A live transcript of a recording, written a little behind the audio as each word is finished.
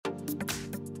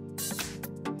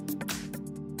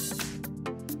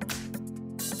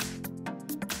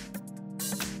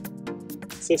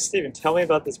So Stephen, tell me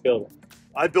about this building.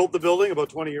 I built the building about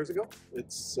 20 years ago.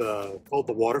 It's called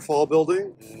the Waterfall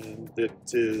building, and it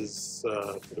is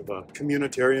sort of a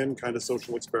communitarian kind of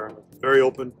social experiment, very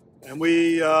open. And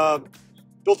we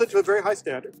built it to a very high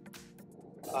standard.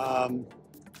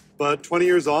 But 20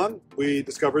 years on, we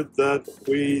discovered that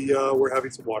we were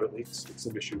having some water leaks,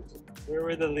 some issues. Where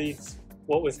were the leaks?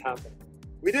 What was happening?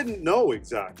 We didn't know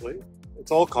exactly. It's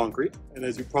all concrete, and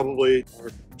as you probably are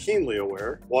keenly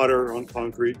aware, water on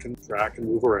concrete can track and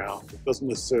move around. It doesn't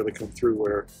necessarily come through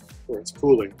where it's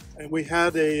cooling. And we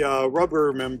had a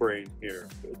rubber membrane here.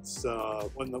 It's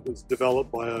one that was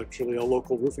developed by actually a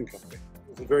local roofing company.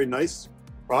 It was a very nice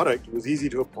product. It was easy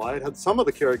to apply. It had some of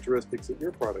the characteristics that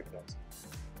your product has.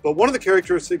 But one of the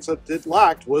characteristics that it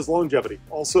lacked was longevity.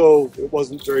 Also, it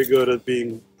wasn't very good at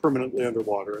being permanently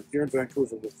underwater. And here in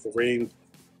Vancouver, with the rain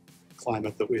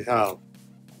climate that we have,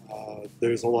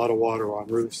 there's a lot of water on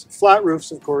roofs. Flat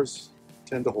roofs, of course,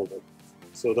 tend to hold it.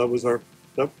 So that was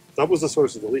that was the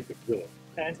source of the leak, really.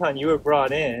 Anton, you were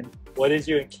brought in. What did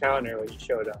you encounter when you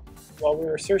showed up? Well, we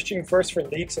were searching first for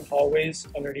leaks in hallways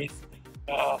underneath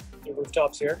the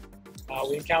rooftops here.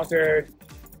 We encountered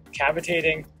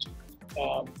cavitating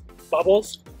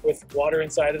bubbles with water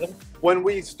inside of them. When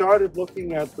we started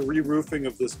looking at the re-roofing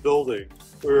of this building,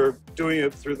 we were doing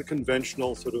it through the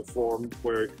conventional sort of form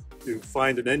where you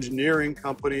find an engineering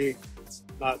company. It's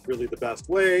not really the best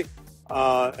way.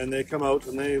 And they come out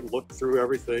and they look through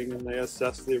everything and they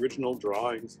assess the original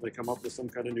drawings. They come up with some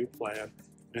kind of new plan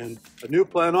and a new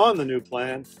plan on the new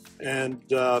plan and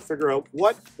figure out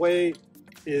what way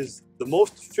is the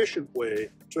most efficient way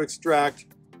to extract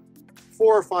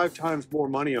 4 or 5 times more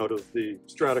money out of the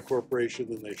Strata Corporation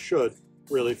than they should,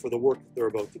 really, for the work that they're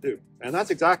about to do. And that's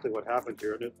exactly what happened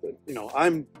here. And you know,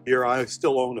 I'm here, I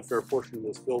still own a fair portion of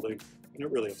this building, and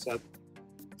it really upset me.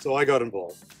 So I got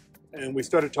involved. And we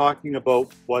started talking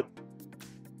about what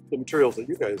the materials that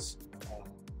you guys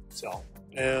sell.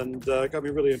 And it got me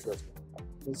really interested.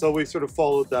 And so we sort of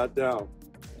followed that down.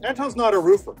 Anton's not a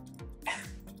roofer,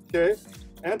 okay?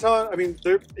 Anton, I mean,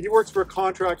 he works for a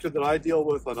contractor that I deal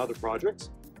with on other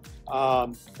projects.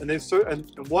 And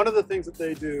one of the things that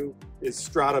they do is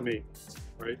strata maintenance,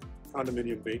 right?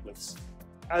 Condominium maintenance.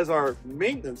 As our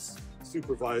maintenance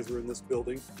supervisor in this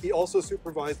building, he also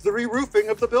supervised the re-roofing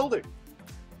of the building.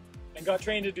 And got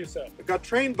trained to do so. Got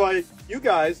trained by you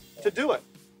guys to do it.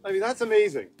 I mean, that's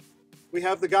amazing. We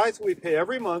have the guys that we pay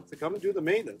every month to come and do the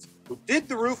maintenance, who did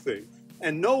the roofing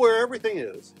and know where everything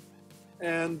is.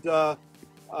 And,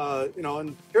 you know,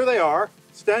 and here they are,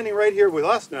 standing right here with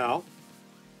us now.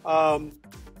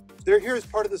 They're here as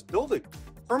part of this building,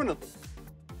 permanently.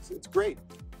 So it's great.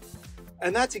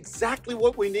 And that's exactly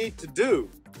what we need to do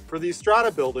for these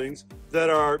strata buildings that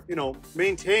are, you know,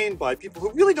 maintained by people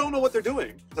who really don't know what they're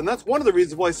doing. And that's one of the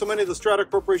reasons why so many of the strata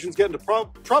corporations get into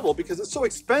trouble, because it's so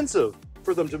expensive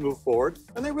for them to move forward,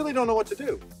 and they really don't know what to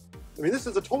do. I mean, this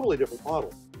is a totally different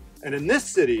model. And in this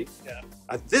city,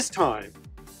 at this time,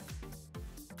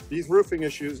 these roofing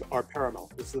issues are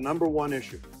paramount. It's the #1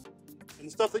 issue. And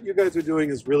the stuff that you guys are doing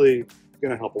is really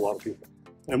going to help a lot of people.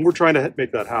 And we're trying to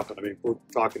make that happen. I mean, we're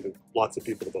talking to lots of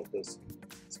people about this.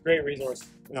 It's a great resource.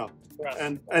 Yeah. For us.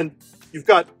 And you've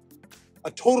got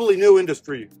a totally new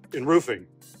industry in roofing,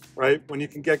 right? When you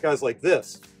can get guys like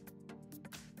this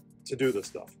to do this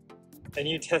stuff. And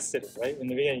you tested it, right? In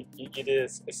the beginning, you did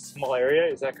a small area,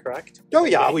 is that correct? Oh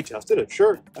yeah, we tested it,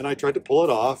 sure. And I tried to pull it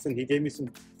off, and he gave me some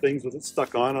things with it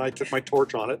stuck on, and I took my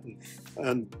torch on it,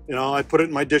 and you know, I put it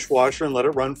in my dishwasher and let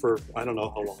it run for, I don't know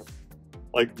how long,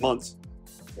 like months,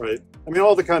 right? I mean,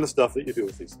 all the kind of stuff that you do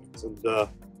with these things. And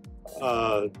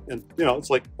you know, it's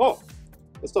like, oh,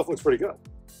 this stuff looks pretty good.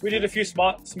 We did a few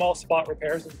small spot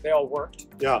repairs, and they all worked.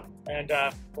 Yeah. And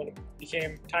when it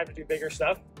became time to do bigger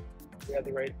stuff, we had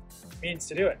the right means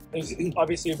to do it. There's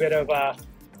obviously a bit of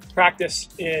practice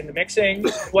in the mixing and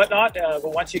whatnot,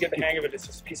 but once you get the hang of it, it's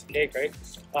just a piece of cake, right?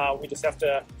 We just have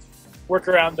to work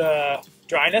around the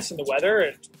dryness and the weather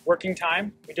and working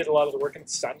time. We did a lot of the work in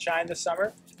sunshine this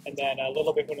summer, and then a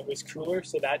little bit when it was cooler,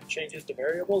 so that changes the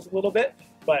variables a little bit,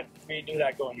 but we knew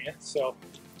that going in, so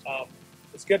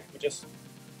it's good. We just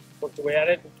worked away at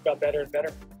it and got better and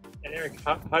better. And Eric,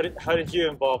 how did you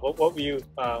involve? What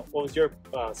was your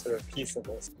sort of piece of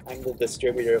this? I'm the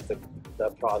distributor of the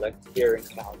product here in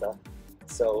Canada.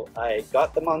 So I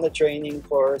got them on the training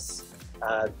course,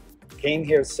 came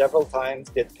here several times,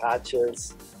 did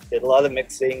patches, did a lot of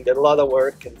mixing, did a lot of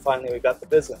work, and finally we got the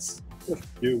business.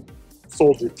 You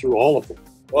soldiered through all of them.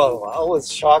 Well, I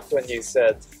was shocked when you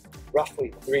said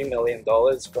roughly $3 million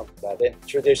from that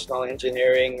traditional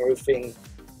engineering, roofing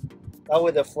That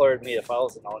would have floored me if I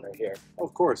was an owner here.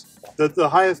 Of course. The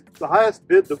highest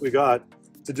bid that we got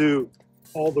to do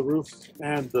all the roofs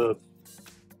and the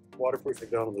waterproofing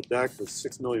down on the deck was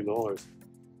 $6 million.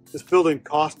 This building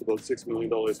cost about $6 million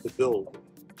to build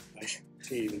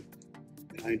in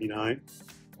 1999.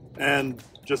 And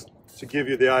just to give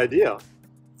you the idea,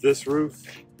 this roof,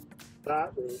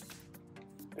 that roof,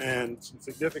 and some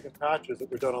significant patches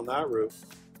that were done on that roof,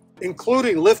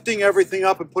 including lifting everything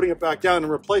up and putting it back down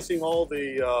and replacing all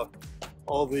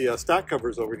the stack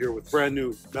covers over here with brand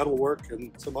new metal work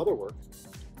and some other work,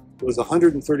 it was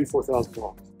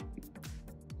 $134,000.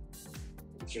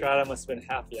 Strata must have been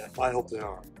happy. I hope they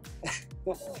are. I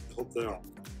hope they are.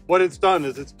 What it's done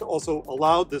is it's also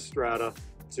allowed this strata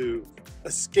to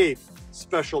escape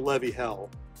special levy hell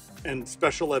and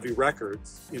special levy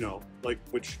records, you know, like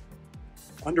which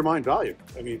undermine value.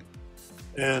 I mean,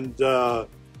 and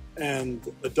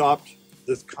adopt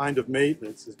this kind of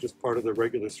maintenance is just part of the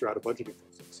regular strata budgeting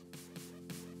process.